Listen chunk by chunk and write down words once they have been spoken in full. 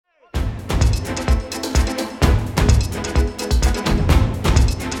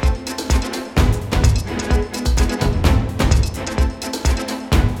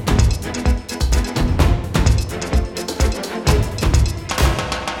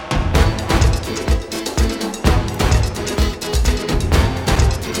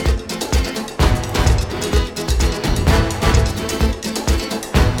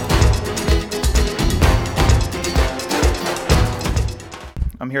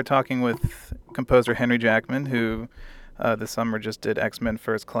here talking with composer Henry Jackman, who this summer just did X-Men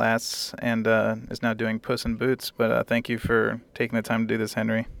First Class and is now doing Puss in Boots. But thank you for taking the time to do this,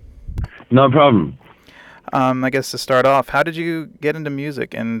 Henry. No problem. I guess to start off, how did you get into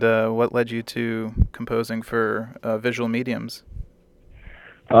music, and what led you to composing for visual mediums?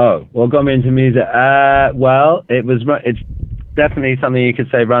 Oh, what got me into music? Well, it's definitely something you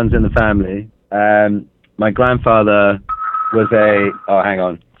could say runs in the family. My grandfather was oh, hang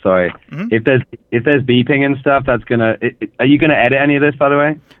on, sorry. Mm-hmm. If there's beeping and stuff, that's gonna. Are you gonna edit any of this, by the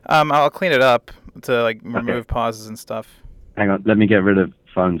way? I'll clean it up to remove pauses and stuff. Hang on, let me get rid of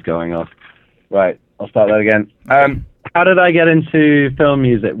phones going off. Right, I'll start that again. Okay. How did I get into film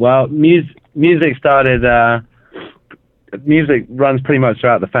music? Well, music started. Music runs pretty much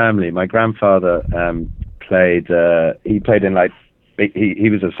throughout the family. My grandfather played. He played in he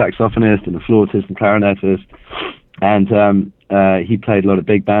was a saxophonist and a flautist and clarinetist, and he played a lot of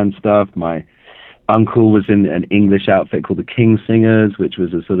big band stuff. My uncle was in an English outfit called the King Singers, which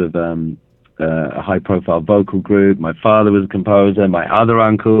was a sort of a high-profile vocal group. My father was a composer. My other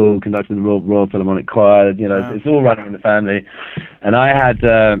uncle conducted the Royal Philharmonic Choir. You know, Wow. It's all running in the family, and I had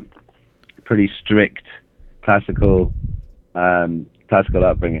pretty strict classical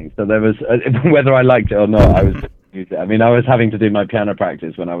upbringing. So there was, whether I liked it or not, I was doing music. I mean, I was having to do my piano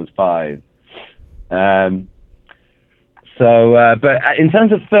practice when I was 5. But in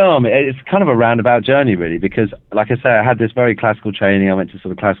terms of film, it's kind of a roundabout journey, really, because, like I say, I had this very classical training. I went to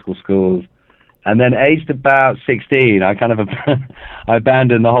sort of classical schools. And then aged about 16, I kind of I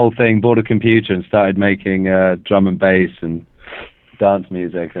abandoned the whole thing, bought a computer and started making drum and bass and dance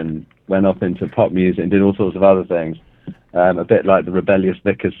music, and went off into pop music and did all sorts of other things. A bit like the rebellious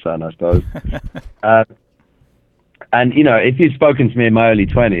vicar's son, I suppose. And, you know, if you'd spoken to me in my early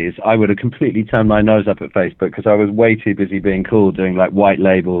 20s, I would have completely turned my nose up at Facebook because I was way too busy being cool doing like white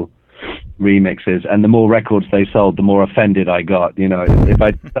label remixes. And the more records they sold, the more offended I got. You know, if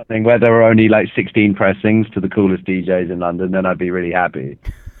I did something where there were only like 16 pressings to the coolest DJs in London, then I'd be really happy.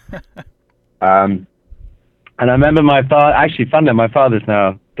 And I remember my father, actually, funny, my father's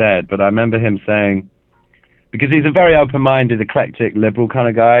now dead, but I remember him saying, because he's a very open-minded, eclectic, liberal kind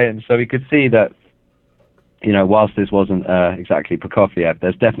of guy, and so he could see that, you know, whilst this wasn't exactly Prokofiev,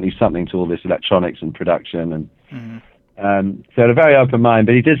 there's definitely something to all this electronics and production, and so a very open mind.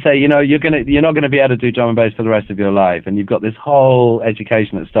 But he did say, you know, you're not gonna be able to do drum and bass for the rest of your life, and you've got this whole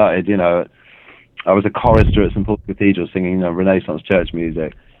education that started. You know, I was a chorister at St Paul's Cathedral singing, you know, Renaissance church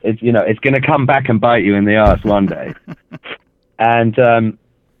music. It's, you know, it's gonna come back and bite you in the arse one day. And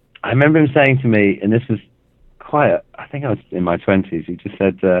I remember him saying to me, and this was I think I was in my 20s, he just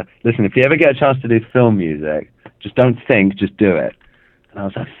said, listen, if you ever get a chance to do film music, just don't think, just do it. And I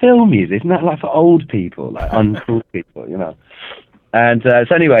was like, film music? Isn't that like for old people, like uncool people, you know? And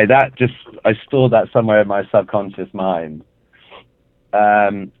so anyway, I stored that somewhere in my subconscious mind.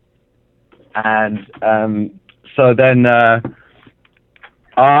 So then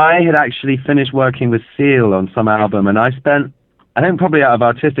I had actually finished working with Seal on some album, and I think probably out of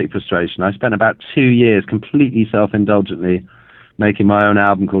artistic frustration, I spent about 2 years completely self-indulgently making my own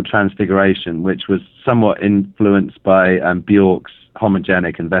album called Transfiguration, which was somewhat influenced by Bjork's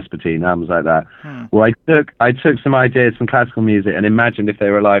Homogenic and Vespertine, albums like that, where I took some ideas from classical music and imagined if they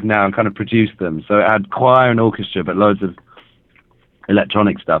were alive now and kind of produced them. So it had choir and orchestra, but loads of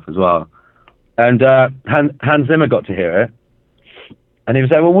electronic stuff as well. And Hans Zimmer got to hear it. And he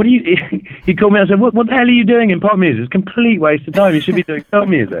was like, well, what do you... He called me and said, what the hell are you doing in pop music? It's a complete waste of time. You should be doing film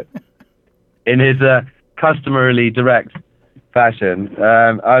music. In his customarily direct fashion.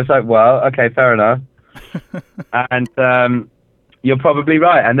 I was like, well, okay, fair enough. And you're probably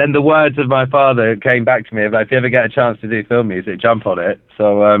right. And then the words of my father came back to me of like, if you ever get a chance to do film music, jump on it.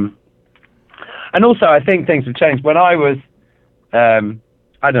 So, and also I think things have changed. When I was...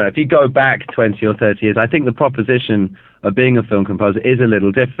 I don't know, if you go back 20 or 30 years, I think the proposition of being a film composer is a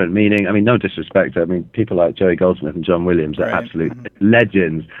little different, meaning, I mean, no disrespect, I mean, people like Jerry Goldsmith and John Williams are absolute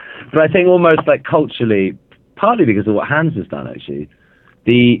legends. But I think almost like culturally, partly because of what Hans has done, actually,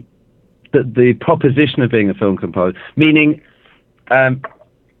 the proposition of being a film composer, meaning,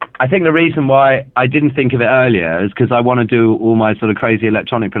 I think the reason why I didn't think of it earlier is because I want to do all my sort of crazy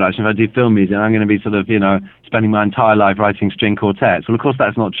electronic production. If I do film music, I'm going to be sort of, you know, spending my entire life writing string quartets. Well, of course,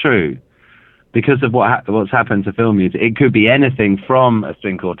 that's not true. Because of what's happened to film music, it could be anything from a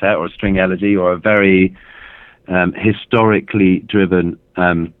string quartet or a string elegy or a very historically driven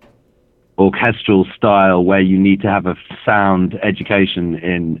orchestral style where you need to have a sound education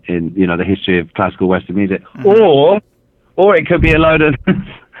in you know, the history of classical Western music, or it could be a load of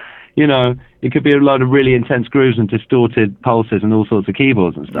you know, it could be a lot of really intense grooves and distorted pulses and all sorts of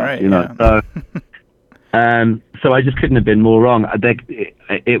keyboards and stuff, Right, you know. yeah. So I just couldn't have been more wrong.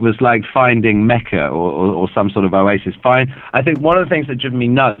 It was like finding Mecca or some sort of oasis. I think one of the things that driven me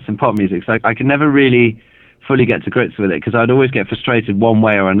nuts in pop music is I could never really fully get to grips with it, because I'd always get frustrated one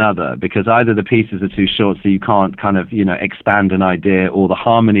way or another, because either the pieces are too short so you can't kind of, you know, expand an idea, or the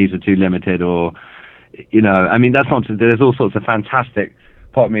harmonies are too limited, or, you know, I mean, there's all sorts of fantastic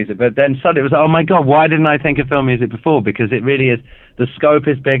pop music, but then suddenly it was, oh my god, why didn't I think of film music before? Because it really is, the scope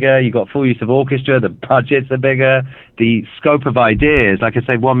is bigger, you got full use of orchestra, the budgets are bigger, the scope of ideas, like I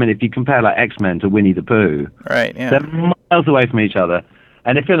say, 1 minute, if you compare like X-Men to Winnie the Pooh, Right, yeah. they're miles away from each other.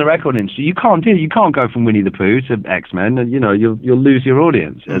 And if you're in the record industry, you can't go from Winnie the Pooh to X-Men, and you know you'll lose your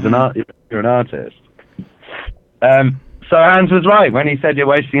audience as you're an artist. So Hans was right when he said you're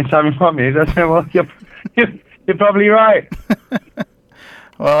wasting your time in pop music. I said, well, you're probably right.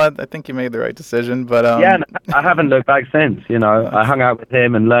 Well, I think you made the right decision, but Yeah, and I haven't looked back since. You know, I hung out with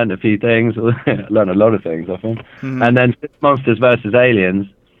him and learned a few things, learned a lot of things off him. And then Monsters versus Aliens,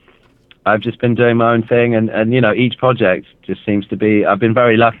 I've just been doing my own thing, and you know, each project just seems to be, I've been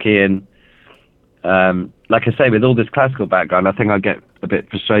very lucky in, like I say, with all this classical background, I think I'd get a bit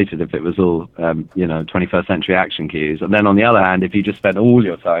frustrated if it was all, you know, 21st century action cues. And then on the other hand, if you just spent all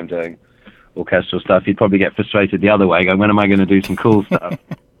your time doing orchestral stuff, you'd probably get frustrated the other way, going, when am I going to do some cool stuff?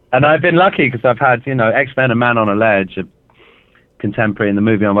 And I've been lucky because I've had, you know, X-Men and Man on a Ledge, a contemporary, in the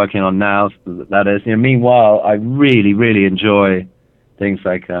movie I'm working on now, that is. You know, meanwhile, I really, really enjoy things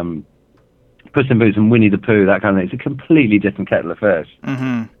like Puss in Boots and Winnie the Pooh, that kind of thing. It's a completely different kettle of fish.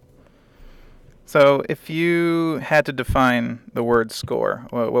 Mm-hmm. So if you had to define the word score,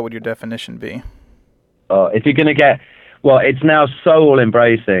 what would your definition be? If you're going to get... Well, it's now so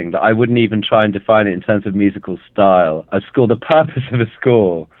all-embracing that I wouldn't even try and define it in terms of musical style. A score, the purpose of a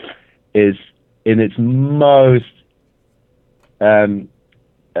score is, in its most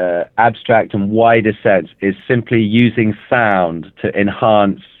abstract and widest sense, is simply using sound to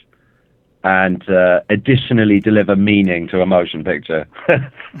enhance and additionally deliver meaning to a motion picture.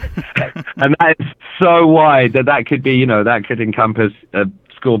 And that is so wide that could be, you know, that could encompass a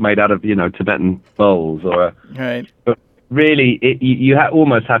score made out of, you know, Tibetan bowls, or Right. But really, you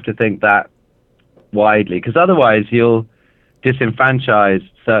almost have to think that widely, because otherwise you'll disenfranchise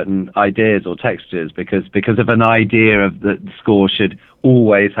certain ideas or textures because of an idea of the score should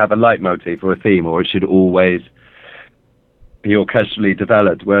always have a leitmotif or a theme, or it should always be orchestrally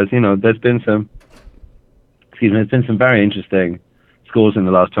developed. Whereas, you know, there's been some very interesting scores in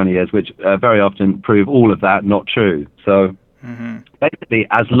the last 20 years which very often prove all of that not true. So basically,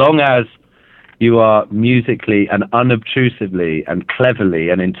 as long as you are musically and unobtrusively and cleverly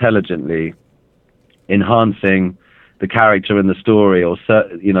and intelligently enhancing the character and the story, or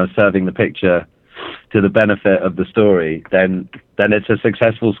serving the picture to the benefit of the story, then it's a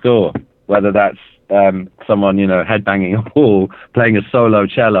successful score. Whether that's someone, you know, headbanging a wall, playing a solo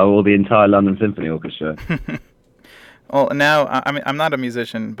cello, or the entire London Symphony Orchestra. Well, now I mean, I'm not a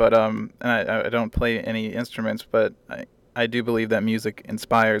musician, but and I don't play any instruments, but I do believe that music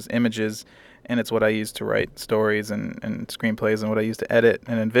inspires images, and it's what I use to write stories and screenplays, and what I use to edit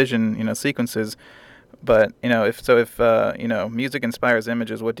and envision, you know, sequences. But, you know, if you know, music inspires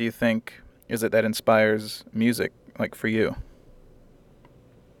images, what do you think is it that inspires music, like, for you?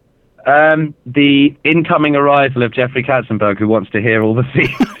 The incoming arrival of Jeffrey Katzenberg, who wants to hear all the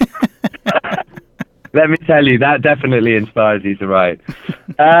themes. Let me tell you, that definitely inspires you to write.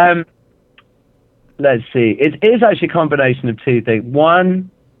 Let's see. It is actually a combination of two things. One,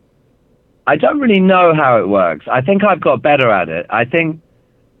 I don't really know how it works. I think I've got better at it. I think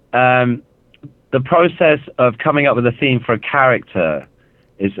the process of coming up with a theme for a character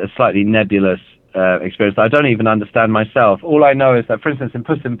is a slightly nebulous experience that I don't even understand myself. All I know is that, for instance, in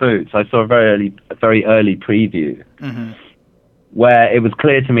Puss in Boots, I saw a very early preview where it was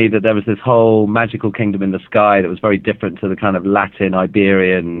clear to me that there was this whole magical kingdom in the sky that was very different to the kind of Latin,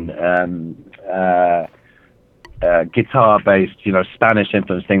 Iberian, guitar-based, you know, Spanish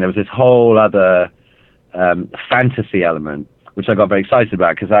influence thing. There was this whole other fantasy element, which I got very excited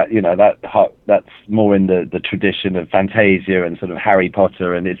about, because that, you know, that's more in the tradition of Fantasia and sort of Harry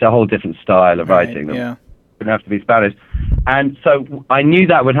Potter, and it's a whole different style of writing. Yeah. It wouldn't have to be Spanish. And so I knew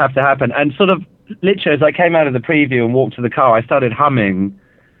that would have to happen. And sort of literally as I came out of the preview and walked to the car, I started humming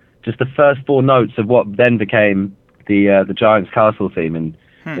just the first 4 notes of what then became the Giant's Castle theme in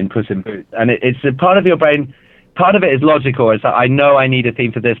Puss in Boots. And it's a part of your brain. Part of it is logical. It's like, I know I need a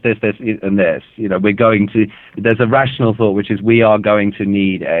theme for this, and this. You know, there's a rational thought, which is we are going to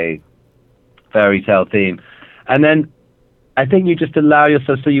need a fairy tale theme. And then I think you just allow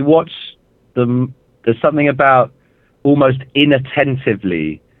yourself. So you watch them. There's something about almost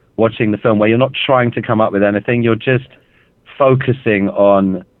inattentively watching the film where you're not trying to come up with anything. You're just focusing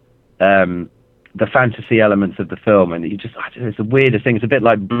on the fantasy elements of the film, and you just, I don't know, it's the weirdest thing. It's a bit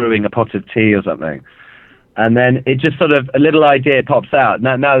like brewing a pot of tea or something. And then it just sort of, a little idea pops out.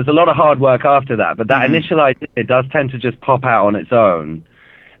 Now there's a lot of hard work after that, but that initial idea, it does tend to just pop out on its own.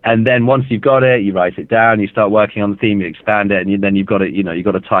 And then once you've got it, you write it down, you start working on the theme, you expand it, and then you've got to, you've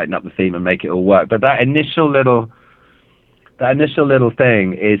got to tighten up the theme and make it all work. But that initial little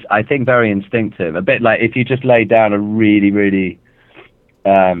thing is, I think, very instinctive. A bit like if you just lay down a really, really,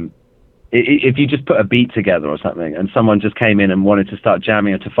 if you just put a beat together or something, and someone just came in and wanted to start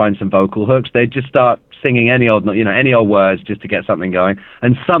jamming or to find some vocal hooks, they'd just start singing any old words just to get something going,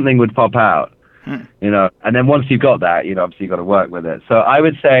 and something would pop out. And then once you've got that, obviously you've got to work with it. So I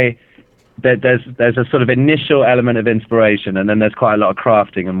would say that there's a sort of initial element of inspiration, and then there's quite a lot of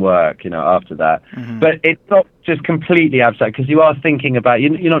crafting and work, after that. But it's not just completely abstract, because you are thinking about,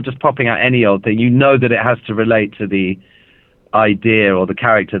 you're not just popping out any old thing. You know that it has to relate to the idea or the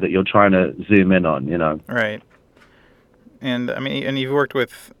character that you're trying to zoom in on, Right. And I mean, and you've worked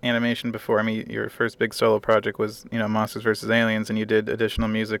with animation before. I mean, your first big solo project was, Monsters vs. Aliens, and you did additional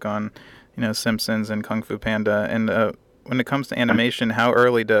music on, Simpsons and Kung Fu Panda. And when it comes to animation, how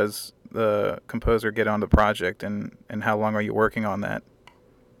early does the composer get on the project, and how long are you working on that?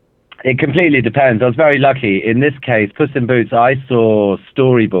 It completely depends. I was very lucky. In this case, Puss in Boots, I saw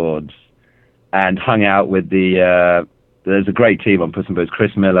storyboards and hung out with there's a great team on Puss in Boots,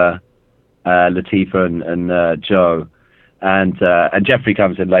 Chris Miller, Latifah and Joe. And Jeffrey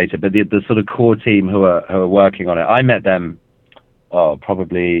comes in later, but the sort of core team who are working on it, I met them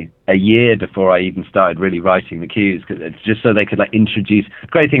probably a year before I even started really writing the cues, because it's just so they could introduce. The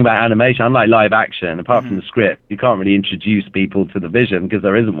great thing about animation, unlike live action, apart from the script, you can't really introduce people to the vision because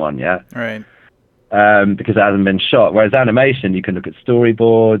there isn't one yet. Right. Because it hasn't been shot. Whereas animation, you can look at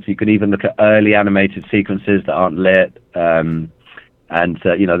storyboards, you can even look at early animated sequences that aren't lit. And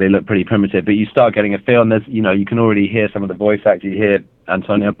they look pretty primitive, but you start getting a feel, and there's, you can already hear some of the voice actors. You hear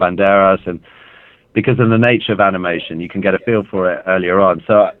Antonio Banderas, and because of the nature of animation, you can get a feel for it earlier on.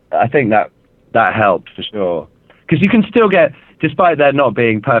 So I think that helped for sure, because you can still get, despite there not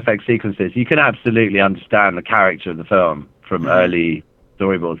being perfect sequences, you can absolutely understand the character of the film from early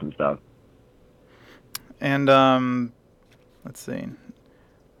storyboards and stuff. And let's see.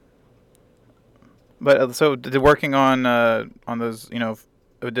 But so working on those,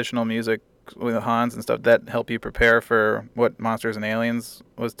 additional music with Hans and stuff, that help you prepare for what Monsters and Aliens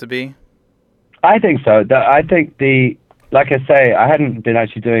was to be? I think so. I think like I say, I hadn't been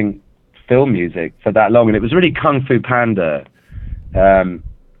actually doing film music for that long, and it was really Kung Fu Panda,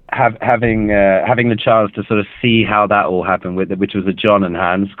 having the chance to sort of see how that all happened with it, which was a John and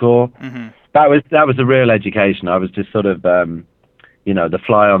Hans score. That was a real education. I was just sort of the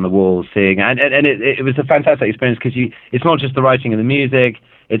fly on the wall seeing, and it was a fantastic experience, because it's not just the writing and the music,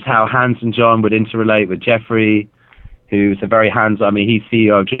 it's how Hans and John would interrelate with Jeffrey, who's a very hands-on. I mean, he's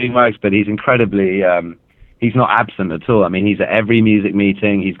CEO of DreamWorks, but he's incredibly, he's not absent at all. I mean, he's at every music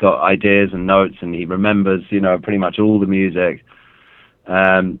meeting, he's got ideas and notes, and he remembers, pretty much all the music.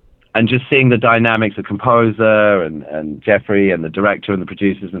 And just seeing the dynamics of composer and Jeffrey and the director and the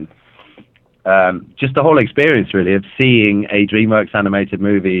producers, and just the whole experience, really, of seeing a DreamWorks animated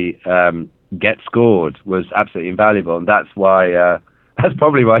movie get scored was absolutely invaluable. And that's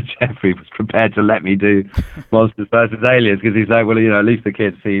probably why Jeffrey was prepared to let me do Monsters vs. Aliens, because he's like, well, at least the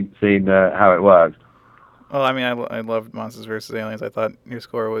kid's seen how it works. Well, I mean, I loved Monsters vs. Aliens. I thought your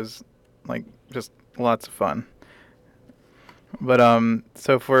score was just lots of fun. But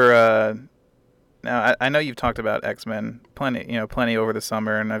so for now, I know you've talked about X-Men plenty over the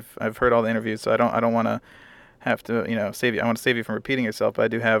summer, and I've heard all the interviews, so I don't want to have to save you. I want to save you from repeating yourself, but I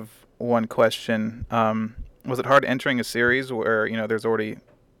do have one question. Was it hard entering a series where there's already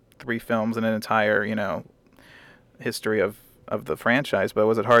 3 films and an entire history of the franchise, but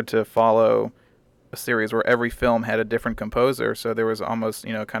was it hard to follow a series where every film had a different composer, so there was almost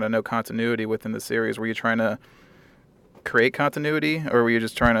kind of no continuity within the series? Were you trying to create continuity, or were you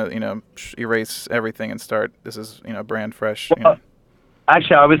just trying to erase everything and start, this is brand fresh? Well,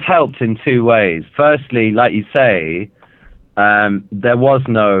 actually, I was helped in 2 ways. Firstly, like you say, there was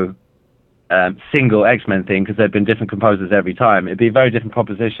no single X-Men thing, because there'd been different composers every time. It'd be a very different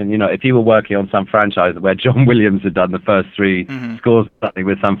proposition, if you were working on some franchise where John Williams had done the first 3 scores or something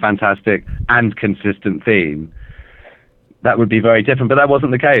with some fantastic and consistent theme. That would be very different, but that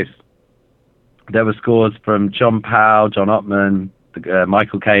wasn't the case. There were scores from John Powell, John Ottman,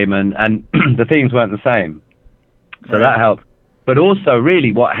 Michael Kamen, and the themes weren't the same. So that helped. But also,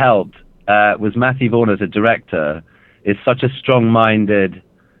 really, what helped was Matthew Vaughn as a director is such a strong-minded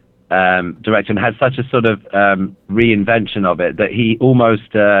director and had such a sort of reinvention of it that he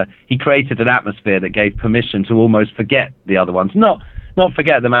almost he created an atmosphere that gave permission to almost forget the other ones. Not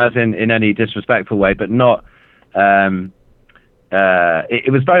forget them as in any disrespectful way, but not. It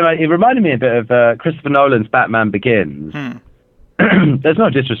was very much. It reminded me a bit of Christopher Nolan's Batman Begins. There's no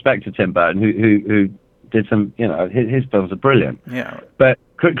disrespect to Tim Burton, who did some, his films are brilliant. Yeah. But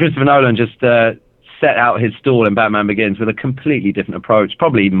Christopher Nolan just set out his stall in Batman Begins with a completely different approach,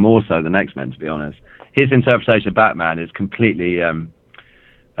 probably even more so than X-Men, to be honest. His interpretation of Batman is completely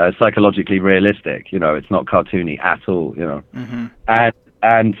psychologically realistic. It's not cartoony at all. Mm-hmm.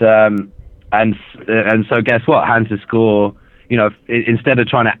 And so guess what? Hans' score. Instead of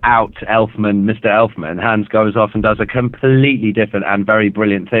trying to out Elfman, Mr. Elfman, Hans goes off and does a completely different and very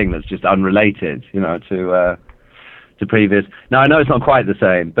brilliant thing that's just unrelated, to previous. Now, I know it's not quite the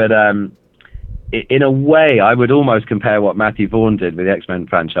same, but in a way, I would almost compare what Matthew Vaughn did with the X-Men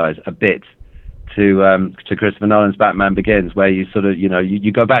franchise a bit to Christopher Nolan's Batman Begins, where you sort of,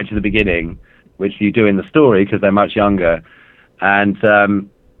 you go back to the beginning, which you do in the story because they're much younger, and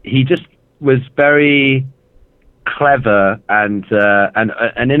he just was very clever and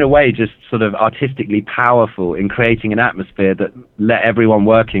in a way just sort of artistically powerful in creating an atmosphere that let everyone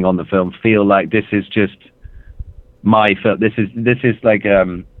working on the film feel like this is just my film. This is like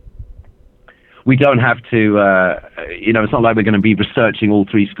we don't have to it's not like we're going to be researching all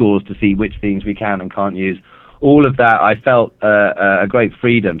three scores to see which themes we can and can't use. All of that, I felt a great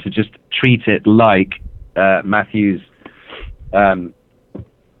freedom to just treat it like Matthew's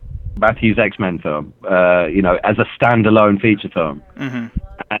X-Men film, as a standalone feature film. Mm-hmm.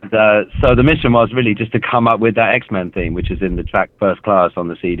 And so the mission was really just to come up with that X-Men theme, which is in the track First Class on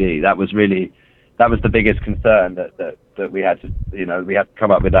the CD. That was the biggest concern that we had to, we had to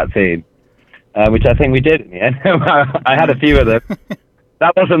come up with that theme, which I think we did in the end. I had a few of them.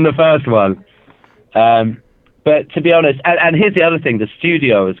 That wasn't the first one. But to be honest, and here's the other thing, the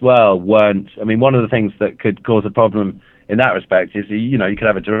studio as well one of the things that could cause a problem in that respect is, you could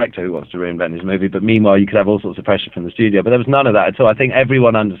have a director who wants to reinvent his movie, but meanwhile you could have all sorts of pressure from the studio. But there was none of that at all. I think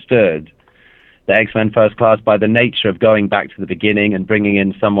everyone understood the X-Men First Class by the nature of going back to the beginning and bringing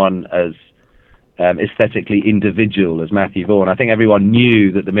in someone as aesthetically individual as Matthew Vaughn. I think everyone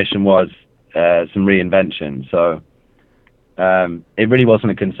knew that the mission was some reinvention, so it really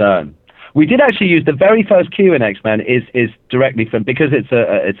wasn't a concern. We did actually use the very first cue in X-Men is directly from, because it's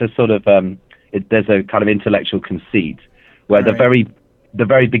a sort of there's a kind of intellectual conceit where right. the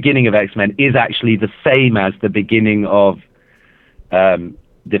very beginning of X-Men is actually the same as the beginning of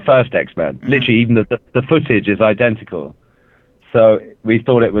the first X-Men. Mm-hmm. Literally, even the footage is identical. So we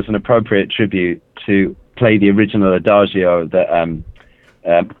thought it was an appropriate tribute to play the original Adagio that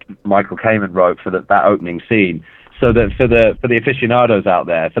Michael Kamen wrote for that opening scene. So that for the aficionados out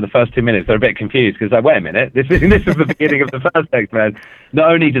there, for the first 2 minutes, they're a bit confused because like, wait a minute, this is the beginning of the first X-Men.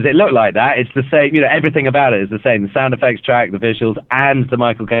 Not only does it look like that, it's the same. Everything about it is the same. The sound effects track, the visuals, and the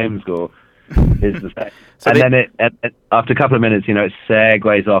Michael Kamen score is the same. So then after a couple of minutes, it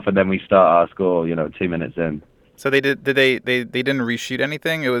segues off, and then we start our score. 2 minutes in. So they didn't reshoot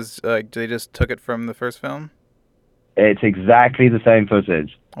anything? It was they just took it from the first film? It's exactly the same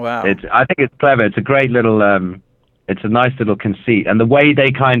footage. Wow. I think it's clever. It's a great little. It's a nice little conceit, and the way they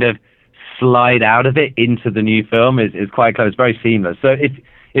kind of slide out of it into the new film is quite close. It's very seamless. So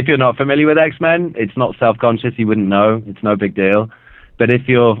if you're not familiar with X-Men, it's not self-conscious. You wouldn't know. It's no big deal. But if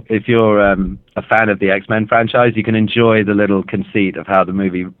you're a fan of the X-Men franchise, you can enjoy the little conceit of how the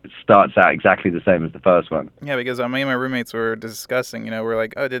movie starts out exactly the same as the first one. Yeah, because me and my roommates were discussing. We're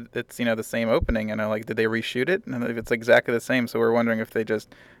like, oh, it's the same opening, and like, did they reshoot it? And it's exactly the same. So we're wondering if they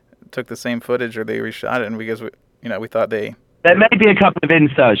just took the same footage or they reshot it, and because we thought they... There may be a couple of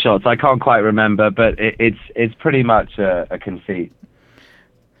insert shots. I can't quite remember, but it's pretty much a conceit.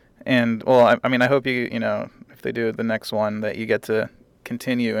 And, well, I hope if they do the next one, that you get to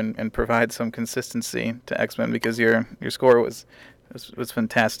continue and provide some consistency to X-Men, because your score was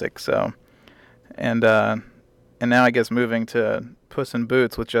fantastic. So, and now I guess moving to Puss in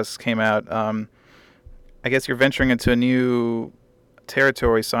Boots, which just came out, I guess you're venturing into a new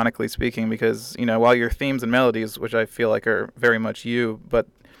territory sonically speaking, because while your themes and melodies, which I feel like are very much you, but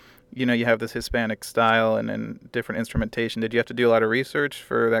you have this Hispanic style and different instrumentation. Did you have to do a lot of research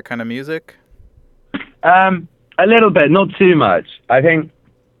for that kind of music? A little bit, not too much. I think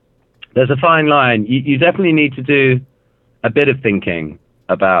there's a fine line. You definitely need to do a bit of thinking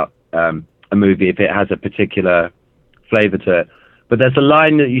about a movie if it has a particular flavor to it. But there's a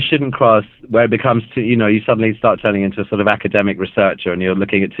line that you shouldn't cross where it becomes too, you suddenly start turning into a sort of academic researcher, and you're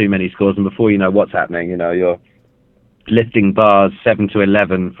looking at too many scores, and before you know what's happening, you're lifting bars 7 to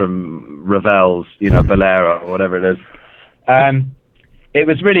 11 from Ravel's, Bolero or whatever it is. It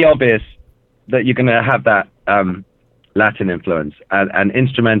was really obvious that you're going to have that Latin influence, and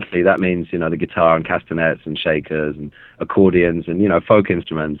instrumentally that means the guitar and castanets and shakers and accordions and folk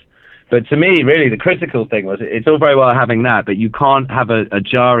instruments. But to me, really, the critical thing was it's all very well having that, but you can't have a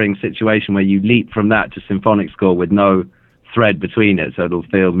jarring situation where you leap from that to symphonic score with no thread between it, so it'll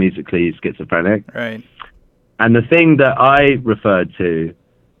feel musically schizophrenic. Right. And the thing that I referred to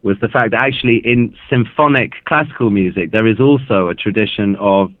was the fact that actually in symphonic classical music, there is also a tradition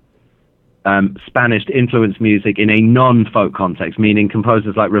of Spanish influenced music in a non-folk context, meaning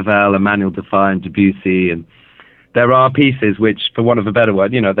composers like Ravel, Emmanuel Defoe, and Debussy, and there are pieces which, for want of a better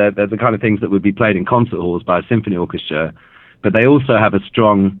word, they're the kind of things that would be played in concert halls by a symphony orchestra, but they also have a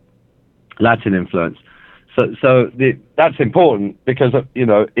strong Latin influence. So that's important because,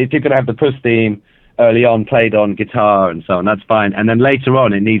 if you're going to have the Puss theme early on played on guitar and so on, that's fine. And then later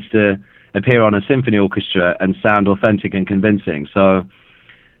on, it needs to appear on a symphony orchestra and sound authentic and convincing. So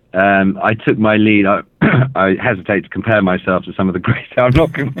I took my lead. I hesitate to compare myself to some of the greatest. I'm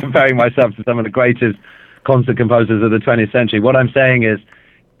not comparing myself to some of the greatest concert composers of the 20th century. What I'm saying is,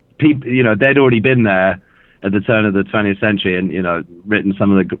 people, they'd already been there at the turn of the 20th century and, written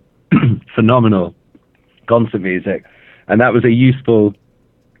some of the phenomenal concert music. And that was a useful,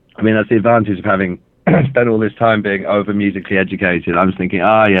 that's the advantage of having spent all this time being over musically educated. I was thinking,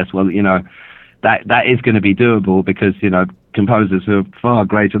 yes, well, that is going to be doable because, composers who are far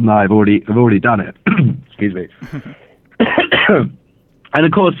greater than I have already done it. Excuse me. And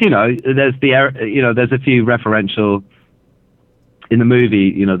of course, there's there's a few referential in the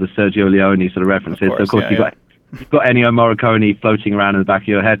movie, the Sergio Leone sort of references. Of course, you've got Ennio Morricone floating around in the back of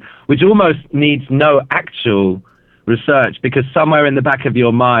your head, which almost needs no actual research because somewhere in the back of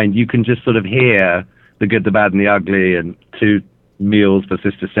your mind you can just sort of hear The Good, the Bad, and the Ugly, and Two Mules for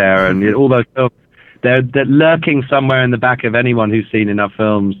Sister Sarah, and all those films. They're lurking somewhere in the back of anyone who's seen enough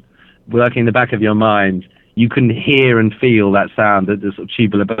films, lurking in the back of your mind. You can hear and feel that sound, the sort of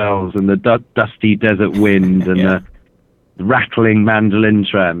tubular bells and the dusty desert wind and the rattling mandolin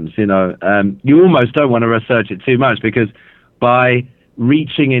trems. You almost don't want to research it too much because by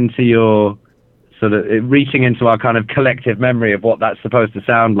reaching into our kind of collective memory of what that's supposed to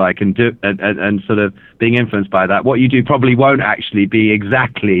sound like and sort of being influenced by that, what you do probably won't actually be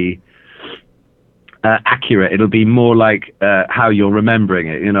exactly accurate. It'll be more like how you're remembering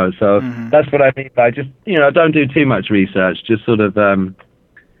it, so that's what I mean by just, don't do too much research, just sort of,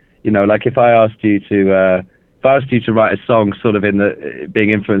 like if I asked you to write a song sort of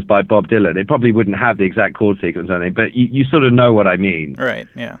being influenced by Bob Dylan, it probably wouldn't have the exact chord sequence or anything, but you sort of know what I mean. Right,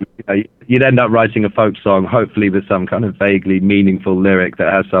 yeah. You'd end up writing a folk song, hopefully with some kind of vaguely meaningful lyric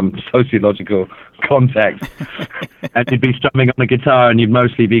that has some sociological context, and you'd be strumming on a guitar and you'd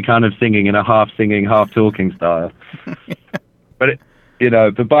mostly be kind of singing in a half-singing, half-talking style. But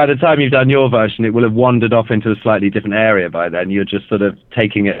by the time you've done your version, it will have wandered off into a slightly different area by then. You're just sort of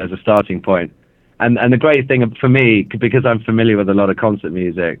taking it as a starting point. And the great thing for me, because I'm familiar with a lot of concert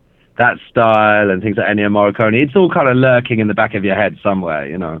music, that style and things like Ennio Morricone, it's all kind of lurking in the back of your head somewhere,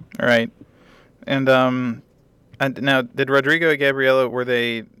 Right. And now, did Rodrigo and Gabriela,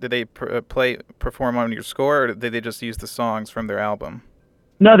 did they perform on your score, or did they just use the songs from their album?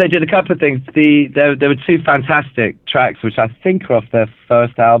 No, they did a couple of things. There were two fantastic tracks, which I think are off their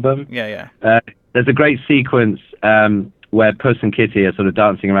first album. Yeah. There's a great sequence where Puss and Kitty are sort of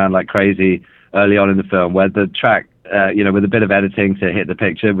dancing around like crazy early on in the film, where the track, with a bit of editing to hit the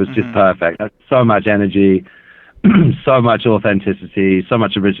picture was just perfect. That's so much energy, so much authenticity, so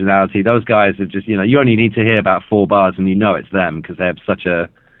much originality. Those guys are just, you only need to hear about 4 bars and it's them because they have such a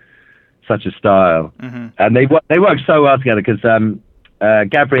style. And they work so well together because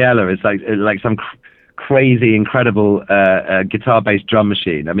Gabriela is like some crazy, incredible guitar-based drum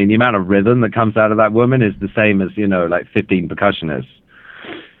machine. I mean, the amount of rhythm that comes out of that woman is the same as, like 15 percussionists.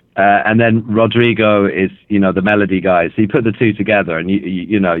 And then Rodrigo is, the melody guy. So you put the two together and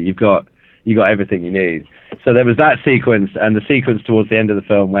you've got everything you need. So there was that sequence and the sequence towards the end of the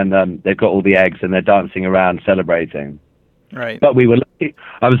film when they've got all the eggs and they're dancing around celebrating. Right. But we were lucky.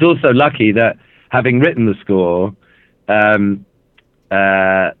 I was also lucky that having written the score,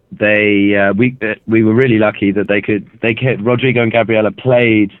 we were really lucky that Rodrigo and Gabriela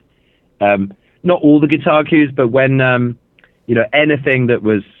played not all the guitar cues, but when anything that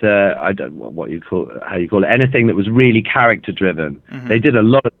was I don't know how you call it, anything that was really character driven. They did a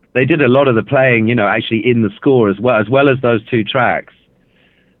lot of they did a lot of the playing, actually in the score as well as those two tracks.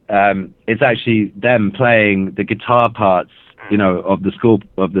 It's actually them playing the guitar parts, of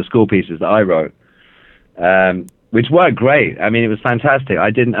the score pieces that I wrote, which worked great. I mean, it was fantastic.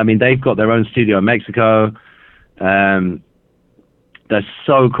 They've got their own studio in Mexico. They're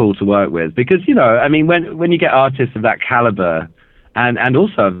so cool to work with because, when you get artists of that caliber and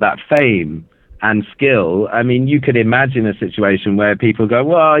also of that fame and skill, I mean, you could imagine a situation where people go,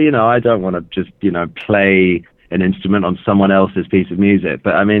 well, I don't want to just, play an instrument on someone else's piece of music.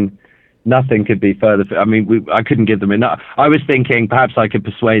 But I mean, nothing could be further. I couldn't give them enough. I was thinking perhaps I could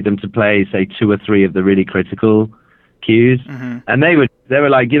persuade them to play, say, 2 or 3 of the really critical cues. Mm-hmm. And they were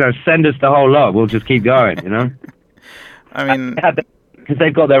like, send us the whole lot. We'll just keep going, I mean, because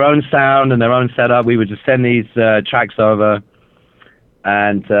they've got their own sound and their own setup. We would just send these tracks over,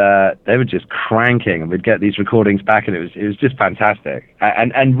 and they were just cranking, and we'd get these recordings back, and it was just fantastic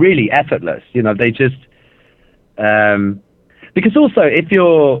and really effortless. They just because also if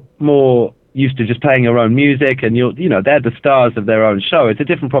you're more used to just playing your own music and they're the stars of their own show, it's a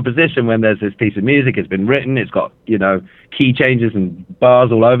different proposition when there's this piece of music. It's been written, it's got key changes and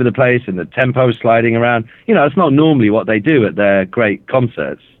bars all over the place and the tempo sliding around. It's not normally what they do at their great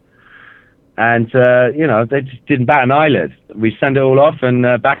concerts. And they just didn't bat an eyelid. We send it all off and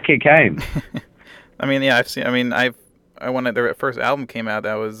back it came. I mean, yeah, when their first album came out,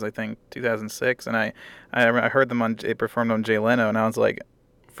 that was I think 2006, and I heard them they performed on Jay Leno, and I was like,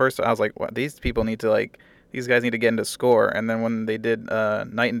 first I was like, wow, these guys need to get into score. And then when they did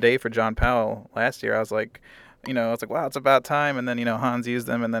Night and Day for John Powell last year, I was like, wow, it's about time. And then Hans used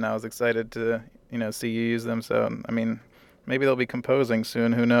them, and then I was excited to see you use them. So I mean, maybe they'll be composing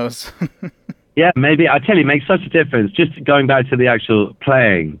soon. Who knows? Yeah, maybe. I tell you, it makes such a difference. Just going back to the actual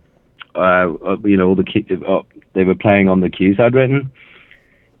playing, all the key, they were playing on the cues I'd written.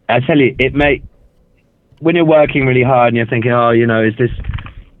 I tell you, when you're working really hard and you're thinking, are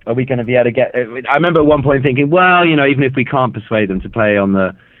we going to be able to get? I remember at one point thinking, well, even if we can't persuade them to play on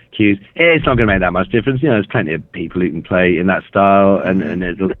the cues, it's not going to make that much difference. There's plenty of people who can play in that style, and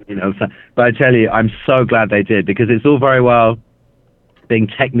it'll, But I tell you, I'm so glad they did, because it's all very well being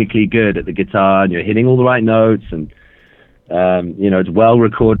technically good at the guitar and you're hitting all the right notes and it's well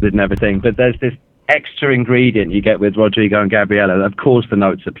recorded and everything, but there's this extra ingredient you get with Rodrigo and Gabriela. Of course, the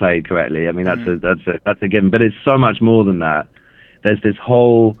notes are played correctly. I mean, that's a given. But it's so much more than that. There's this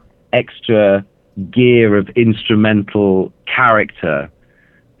whole extra gear of instrumental character,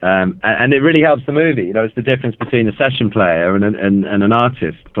 and it really helps the movie. It's the difference between a session player and an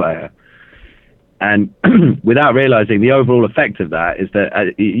artist player. And without realizing, the overall effect of that is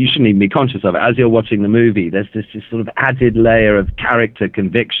that you shouldn't even be conscious of it. As you're watching the movie, there's this sort of added layer of character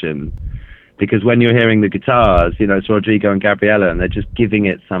conviction. Because when you're hearing the guitars, it's Rodrigo and Gabriela, and they're just giving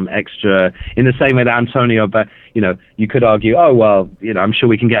it some extra, in the same way that Antonio, but, you could argue, oh, well, I'm sure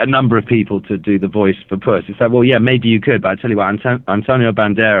we can get a number of people to do the voice for Puss. It's like, well, yeah, maybe you could, but I tell you what, Antonio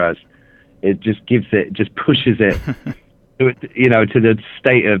Banderas, it just pushes it, to the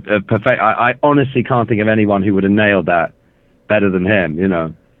state of perfect. I honestly can't think of anyone who would have nailed that better than him,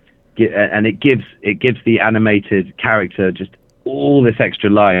 and it gives the animated character just all this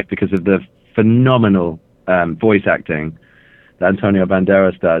extra life because of the phenomenal voice acting that Antonio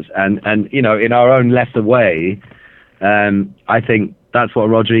Banderas does, and in our own lesser way, I think that's what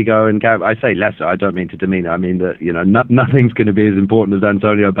Rodrigo and I say lesser, I don't mean to demean it, I mean that nothing's going to be as important as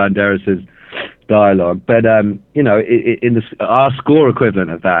Antonio Banderas's dialogue, but our score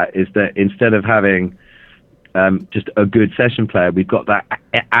equivalent of that is that instead of having just a good session player, we've got that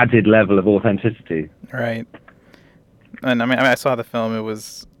added level of authenticity. Right. And I saw the film. It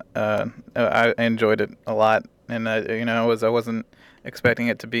was I enjoyed it a lot, and I wasn't expecting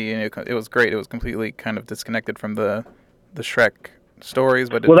it to be. It was great. It was completely kind of disconnected from the Shrek stories,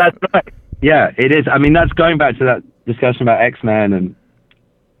 but that's right. Yeah, it is. I mean, that's going back to that discussion about X-Men and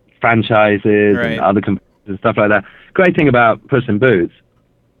franchises and other and stuff like that. Great thing about Puss in Boots.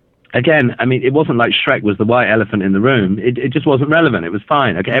 Again, I mean, it wasn't like Shrek was the white elephant in the room. It just wasn't relevant. It was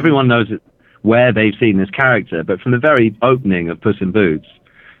fine. Okay, everyone knows where they've seen this character, but from the very opening of Puss in Boots,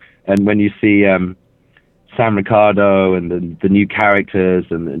 and when you see Sam Ricardo and the new characters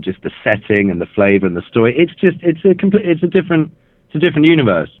and just the setting and the flavor and the story, it's a different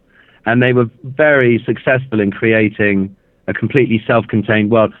universe, and they were very successful in creating a completely self-contained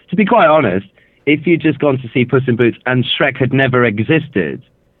world. To be quite honest, if you'd just gone to see Puss in Boots and Shrek had never existed,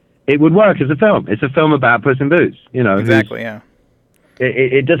 it would work as a film. It's a film about Puss in Boots, Exactly, yeah.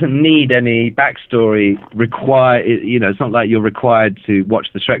 It doesn't need any backstory it's not like you're required to watch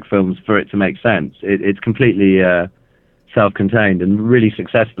the Shrek films for it to make sense. It's completely self-contained and really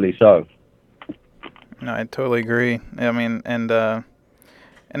successfully so. No, I totally agree. I mean, and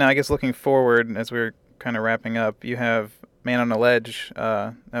I guess looking forward as we're kind of wrapping up, you have Man on the Ledge.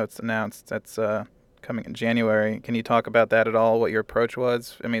 Now it's announced that's coming in January. Can you talk about that at all? What your approach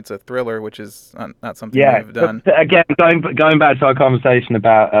was? I mean, it's a thriller, which is not something you've done. But again, going back to our conversation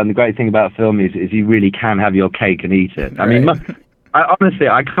about the great thing about film is you really can have your cake and eat it. I mean, honestly,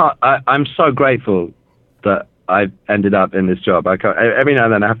 I can't. I'm so grateful that I've ended up in this job. Every now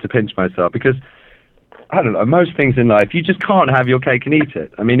and then I have to pinch myself because I don't know. Most things in life, you just can't have your cake and eat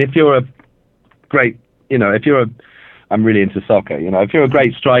it. I mean, if you're a great, I'm really into soccer. If you're a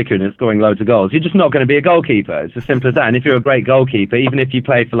great striker and scoring loads of goals, you're just not going to be a goalkeeper. It's as simple as that. And if you're a great goalkeeper, even if you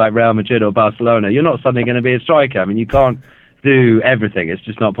play for like Real Madrid or Barcelona, you're not suddenly going to be a striker. I mean, you can't do everything. It's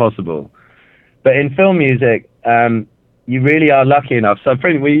just not possible. But in film music, you really are lucky enough. So,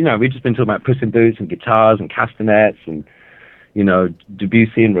 we've just been talking about Puss in Boots and guitars and castanets and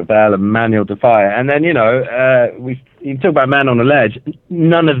Debussy and Ravel and Manuel de Falla. And then, you talk about Man on the Ledge.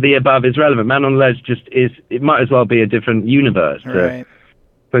 None of the above is relevant. Man on the Ledge it might as well be a different universe. Right.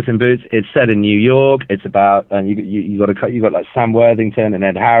 Puss in Boots, it's set in New York. It's about, and you got like Sam Worthington and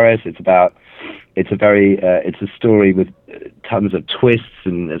Ed Harris. It's a story with tons of twists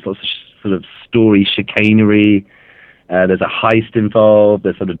and there's lots of sort of story chicanery. There's a heist involved.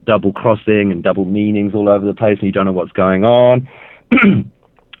 There's sort of double crossing and double meanings all over the place, and you don't know what's going on.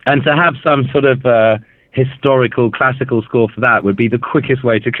 And to have some sort of historical, classical score for that would be the quickest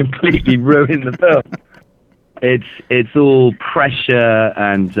way to completely ruin the film. It's all pressure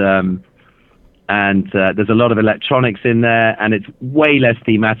and there's a lot of electronics in there, and it's way less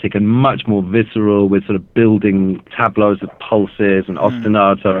thematic and much more visceral with sort of building tableaus of pulses and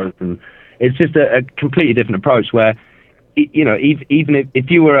ostinatos, and it's just a completely different approach where. Even if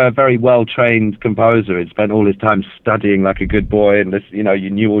you were a very well-trained composer and spent all his time studying like a good boy and this, you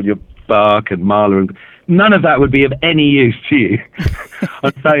knew all your Bach and Mahler, and none of that would be of any use to you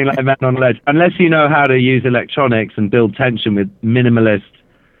on something like Man on the Ledge, unless you know how to use electronics and build tension with minimalist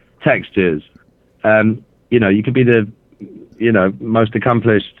textures. You could be the, most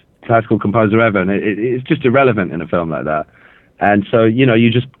accomplished classical composer ever, and it's just irrelevant in a film like that. And so, you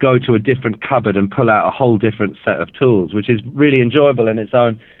just go to a different cupboard and pull out a whole different set of tools, which is really enjoyable in its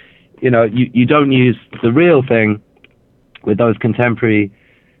own. You don't use the real thing with those contemporary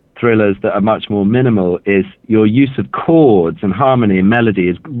thrillers that are much more minimal is your use of chords and harmony and melody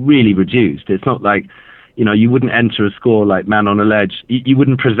is really reduced. It's not like, you wouldn't enter a score like Man on a Ledge. You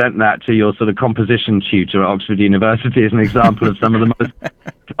wouldn't present that to your sort of composition tutor at Oxford University as an example of some of the most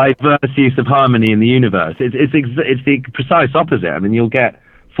diverse use of harmony in the universe. It's the precise opposite. I mean, you'll get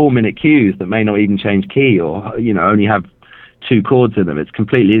 4-minute cues that may not even change key or, only have 2 chords in them. It's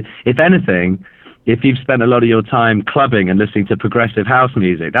completely, if anything, if you've spent a lot of your time clubbing and listening to progressive house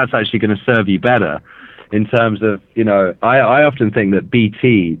music, that's actually going to serve you better. In terms of, I often think that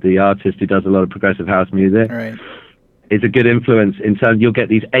BT, the artist who does a lot of progressive house music, right, is a good influence in terms you'll get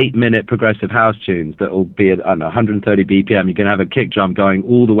these 8-minute progressive house tunes that will be at, 130 BPM. You can have a kick drum going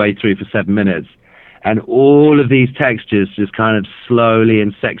all the way through for 7 minutes. And all of these textures just kind of slowly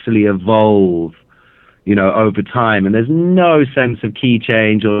and sexily evolve, over time. And there's no sense of key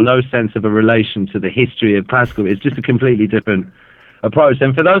change or no sense of a relation to the history of classical. It's just a completely different approach.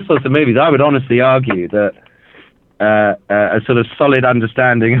 And for those sorts of movies, I would honestly argue that a sort of solid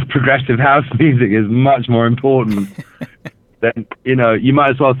understanding of progressive house music is much more important than, you might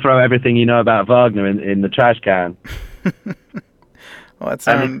as well throw everything you know about Wagner in the trash can. Well, that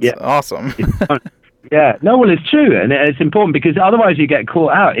sounds awesome. Well, it's true. And it's important because otherwise you get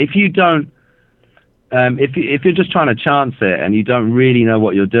caught out. If you don't, if you're just trying to chance it and you don't really know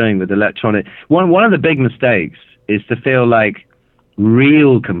what you're doing with electronic, one of the big mistakes is to feel like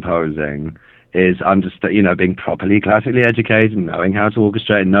real composing is being properly classically educated, knowing how to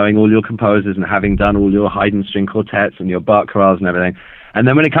orchestrate, knowing all your composers and having done all your Haydn string quartets and your Bach chorales and everything. And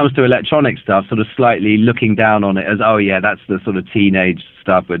then when it comes to electronic stuff, sort of slightly looking down on it as, oh yeah, that's the sort of teenage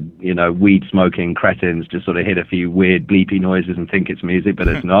stuff with, weed smoking cretins just sort of hit a few weird bleepy noises and think it's music, but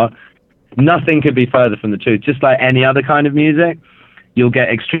it's not. Nothing could be further from the truth. Just like any other kind of music, you'll get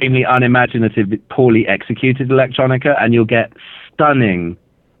extremely unimaginative, poorly executed electronica, and you'll get stunning,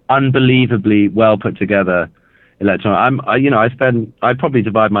 unbelievably well put together electronica. I probably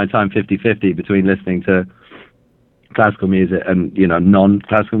divide my time 50-50 between listening to classical music and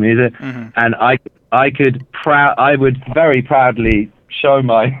non-classical music, and I would very proudly show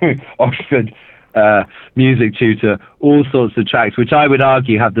my Oxford music tutor all sorts of tracks which I would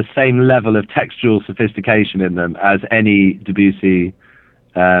argue have the same level of textual sophistication in them as any Debussy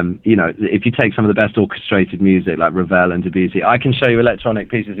You know, if you take some of the best orchestrated music like Ravel and Debussy, I can show you electronic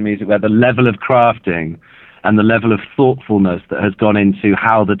pieces of music where the level of crafting and the level of thoughtfulness that has gone into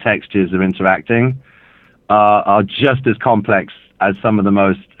how the textures are interacting are just as complex as some of the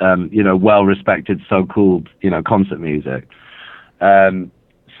most, you know, well-respected so-called, you know, concert music. I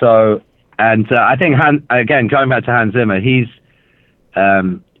think, again, going back to Hans Zimmer, he's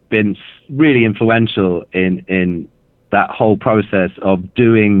been really influential in that whole process of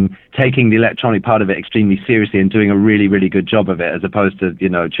taking the electronic part of it extremely seriously and doing a really, really good job of it, as opposed to, you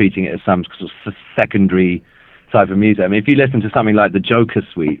know, treating it as some sort of secondary type of music. I mean, if you listen to something like the Joker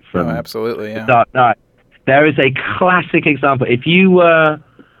Suite from absolutely, yeah. Dark Knight, there is a classic example. If you were,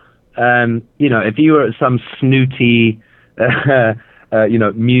 you know, if you were at some snooty, you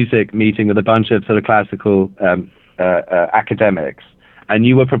know, music meeting with a bunch of sort of classical academics, and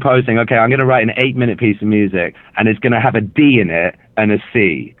you were proposing, okay, I'm going to write an 8-minute piece of music, and it's going to have a D in it and a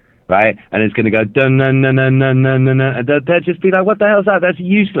C, right? And it's going to go dun dun dun dun dun dun dun. They'd just be like, what the hell's that? That's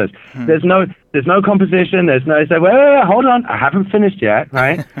useless. There's no composition. There's no. Say, well, hold on, I haven't finished yet,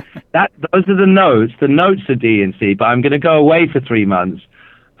 right? Those are the notes. The notes are D and C, but I'm going to go away for 3 months,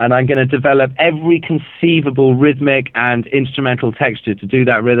 and I'm going to develop every conceivable rhythmic and instrumental texture to do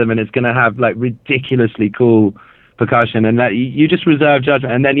that rhythm, and it's going to have like ridiculously cool percussion, and that you just reserve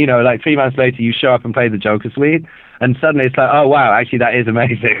judgment. And then, you know, like 3 months later, you show up and play the Joker Suite, and suddenly it's like, oh wow, actually that is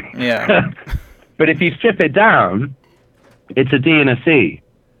amazing. Yeah. But if you strip it down, it's a D and a C.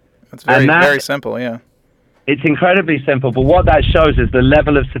 That's very simple. Yeah. It's incredibly simple, but what that shows is the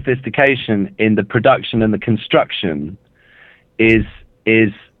level of sophistication in the production and the construction is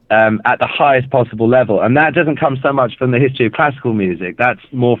at the highest possible level. And that doesn't come so much from the history of classical music. That's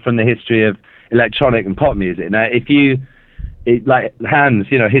more from the history of electronic and pop music. Now, like Hans,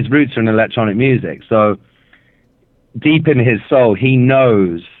 you know, his roots are in electronic music. So deep in his soul, he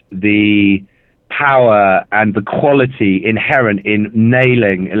knows the power and the quality inherent in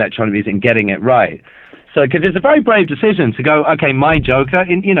nailing electronic music and getting it right. So, because it's a very brave decision to go, okay, my Joker,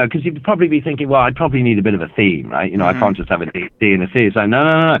 you know, because you'd probably be thinking, well, I'd probably need a bit of a theme, right? You know, I can't just have a D and a C. It's like,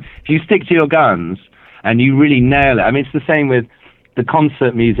 no. If you stick to your guns and you really nail it, I mean, it's the same with the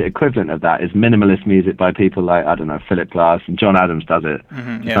concert music equivalent of that is minimalist music by people like, I don't know, Philip Glass, and John Adams does it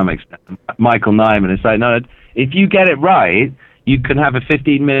to some extent. Michael Nyman. It's like, no, if you get it right, you can have a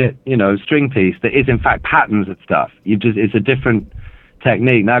 15-minute, you know, string piece that is in fact patterns of stuff. It's a different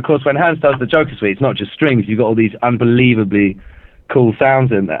technique. Now, of course, when Hans does the Joker Suite, it's not just strings. You've got all these unbelievably cool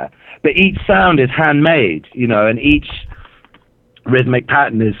sounds in there. But each sound is handmade, you know, and each rhythmic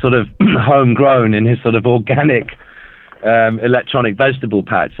pattern is sort of homegrown in his sort of organic electronic vegetable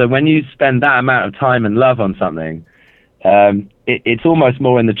patch. So when you spend that amount of time and love on something, it's almost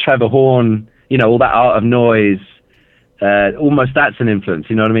more in the Trevor Horn, you know, all that Art of Noise, almost that's an influence,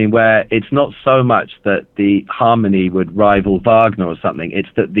 you know what I mean, where it's not so much that the harmony would rival Wagner or something, it's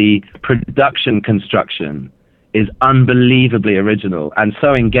that the production construction is unbelievably original and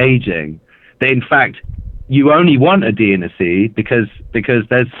so engaging that in fact you only want a D and a C because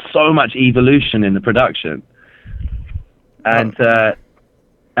there's so much evolution in the production. And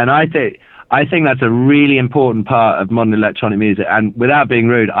I think that's a really important part of modern electronic music. And without being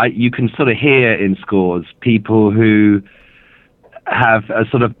rude, you can sort of hear in scores people who have a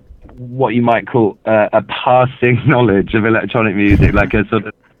sort of what you might call a passing knowledge of electronic music, like a sort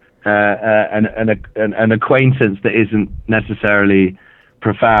of an acquaintance that isn't necessarily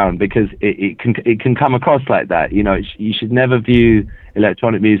profound, because it can come across like that. You know, you should never view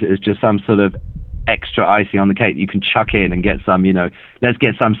electronic music as just some sort of extra icing on the cake you can chuck in and get some, you know, let's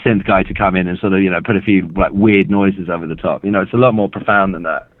get some synth guy to come in and sort of, you know, put a few like weird noises over the top. You know, it's a lot more profound than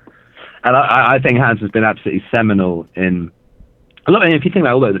that. And I think Hans has been absolutely seminal in a lot. If you think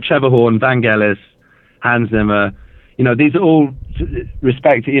about all the Trevor Horn, Vangelis, Hans Zimmer, you know, these are all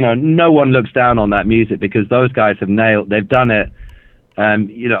respected. You know, no one looks down on that music because those guys they've done it.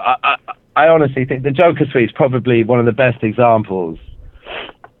 You know, I honestly think the Joker Suite is probably one of the best examples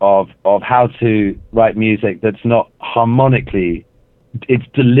of how to write music that's not harmonically, it's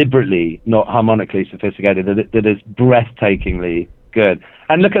deliberately not harmonically sophisticated, that is breathtakingly good.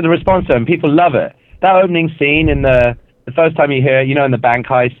 And look at the response to it, and people love it. That opening scene in the first time you hear it, you know, in the bank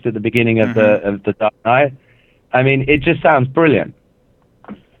heist at the beginning of the Dark Knight, I mean, it just sounds brilliant.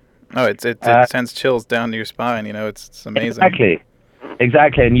 Oh, it sends chills down your spine, you know, it's amazing.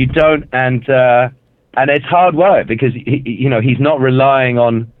 Exactly, and you don't, and it's hard work because you know, he's not relying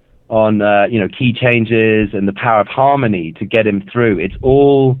on you know, key changes and the power of harmony to get him through. It's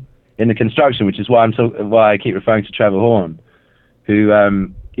all in the construction, which is why I keep referring to Trevor Horn, who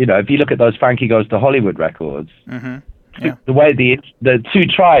you know, if you look at those Frankie Goes to Hollywood records, Yeah. The way the two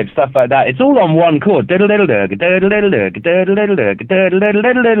tribes, stuff like that, it's all on one chord. You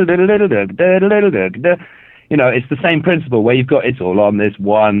know, it's the same principle where it's all on this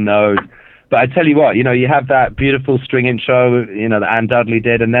one note. But I tell you what, you know, you have that beautiful string intro, you know, that Ann Dudley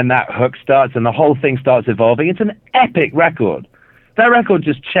did, and then that hook starts and the whole thing starts evolving. It's an epic record. That record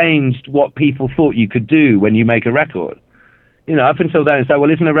just changed what people thought you could do when you make a record. You know, up until then, it's like,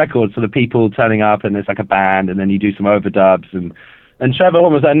 well, isn't a record sort of people turning up and it's like a band and then you do some overdubs and Trevor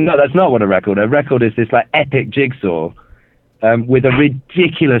Horn was like, no, that's not what a record is. A record is this like epic jigsaw with a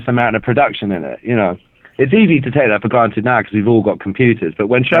ridiculous amount of production in it. You know, it's easy to take that for granted now because we've all got computers. But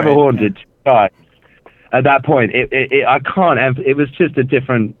when Trevor Horn did at that point, it was just a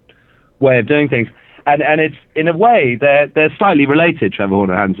different way of doing things. And it's, in a way, they're slightly related, Trevor Horn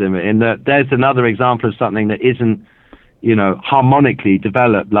and Hans Zimmer, in that there's another example of something that isn't, you know, harmonically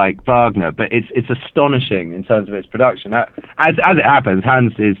developed like Wagner, but it's astonishing in terms of its production. As it happens,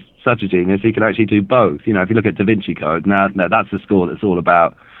 Hans is such a genius, he can actually do both. You know, if you look at Da Vinci Code, now that's a score that's all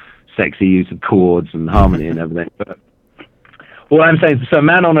about sexy use of chords and harmony and everything. But all I'm saying is, so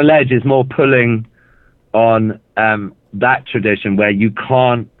Man on a Ledge is more pulling on that tradition where you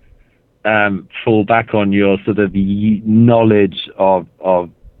can't fall back on your sort of knowledge of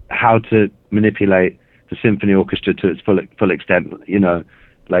how to manipulate the symphony orchestra to its full extent. You know,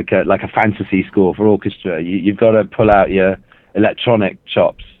 like a fantasy score for orchestra. You've got to pull out your electronic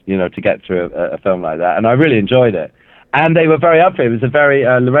chops, you know, to get through a film like that. And I really enjoyed it. And they were very up for it. It was a very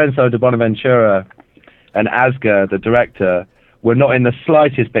Lorenzo de Bonaventura and Asger, the director, were not in the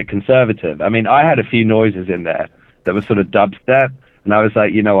slightest bit conservative. I mean, I had a few noises in there that were sort of dubstep, and I was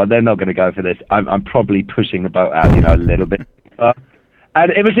like, you know what, they're not going to go for this. I'm probably pushing the boat out, you know, a little bit.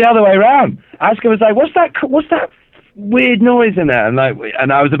 And it was the other way around. Asger was like, what's that weird noise in there? And I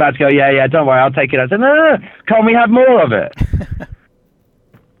was about to go, yeah, don't worry, I'll take it. I said, no, can't we have more of it?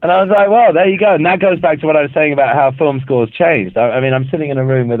 And I was like, well, there you go. And that goes back to what I was saying about how film scores changed. I mean, I'm sitting in a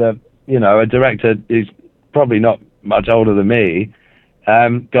room with a director who's probably not much older than me,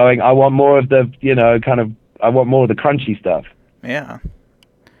 going, I want more of the, you know, I want more of the crunchy stuff. Yeah.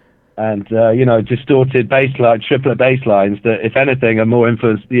 And, you know, distorted bass line, triplet bass lines that, if anything, are more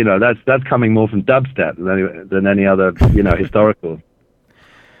influenced, you know, that's coming more from dubstep than any other, you know, historical.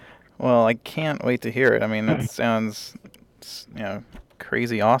 Well, I can't wait to hear it. I mean, that sounds, you know,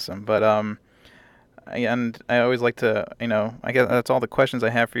 crazy awesome. But and I always like to, you know, I guess that's all the questions I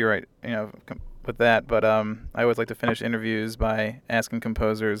have for you, right? You know, with that. But I always like to finish interviews by asking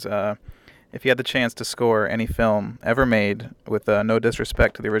composers, if you had the chance to score any film ever made, with no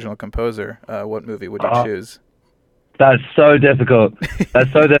disrespect to the original composer, what movie would you choose? That's so difficult.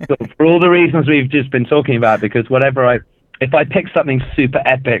 That's so difficult for all the reasons we've just been talking about. Because if I pick something super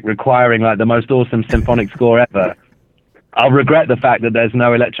epic requiring like the most awesome symphonic score ever, I'll regret the fact that there's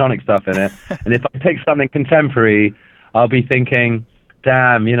no electronic stuff in it. And if I pick something contemporary, I'll be thinking,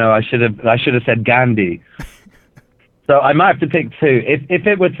 damn, you know, I should have said Gandhi. So I might have to pick two. If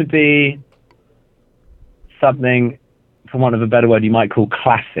it were to be something, for want of a better word, you might call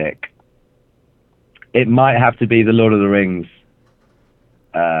classic, it might have to be the Lord of the Rings.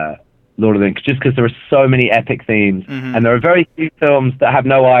 Just because there are so many epic themes, and there are very few films that have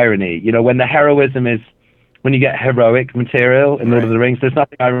no irony. You know, when you get heroic material in Lord of the Rings, there's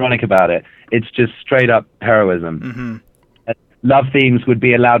nothing ironic about it. It's just straight up heroism. Love themes would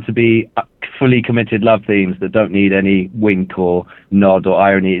be allowed to be fully committed love themes that don't need any wink or nod or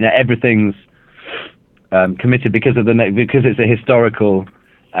irony. You know, everything's committed because it's a historical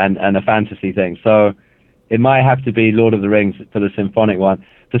and a fantasy thing. So it might have to be Lord of the Rings for the symphonic one.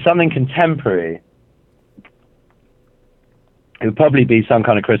 For something contemporary, it would probably be some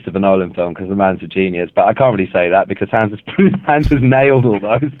kind of Christopher Nolan film, because the man's a genius. But I can't really say that because Hans has nailed all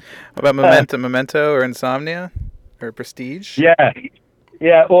those. What about Memento or Insomnia or Prestige?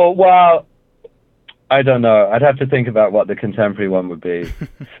 Yeah. Well, I don't know. I'd have to think about what the contemporary one would be.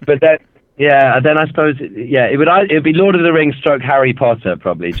 But then I suppose it would be Lord of the Rings / Harry Potter,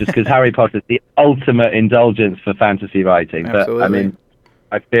 probably, just because Harry Potter is the ultimate indulgence for fantasy writing. Absolutely. But I mean,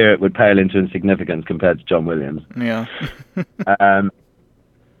 I fear it would pale into insignificance compared to John Williams. Yeah. But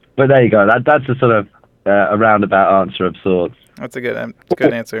there you go. That's a sort of a roundabout answer of sorts. That's a good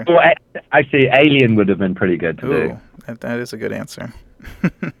answer. Well, actually, Alien would have been pretty good to do. That is a good answer.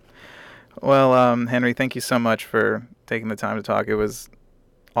 Well, Henry, thank you so much for taking the time to talk. It was,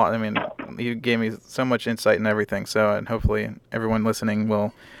 I mean, you gave me so much insight and everything. So, and hopefully everyone listening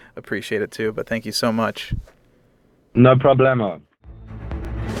will appreciate it too. But thank you so much. No problemo.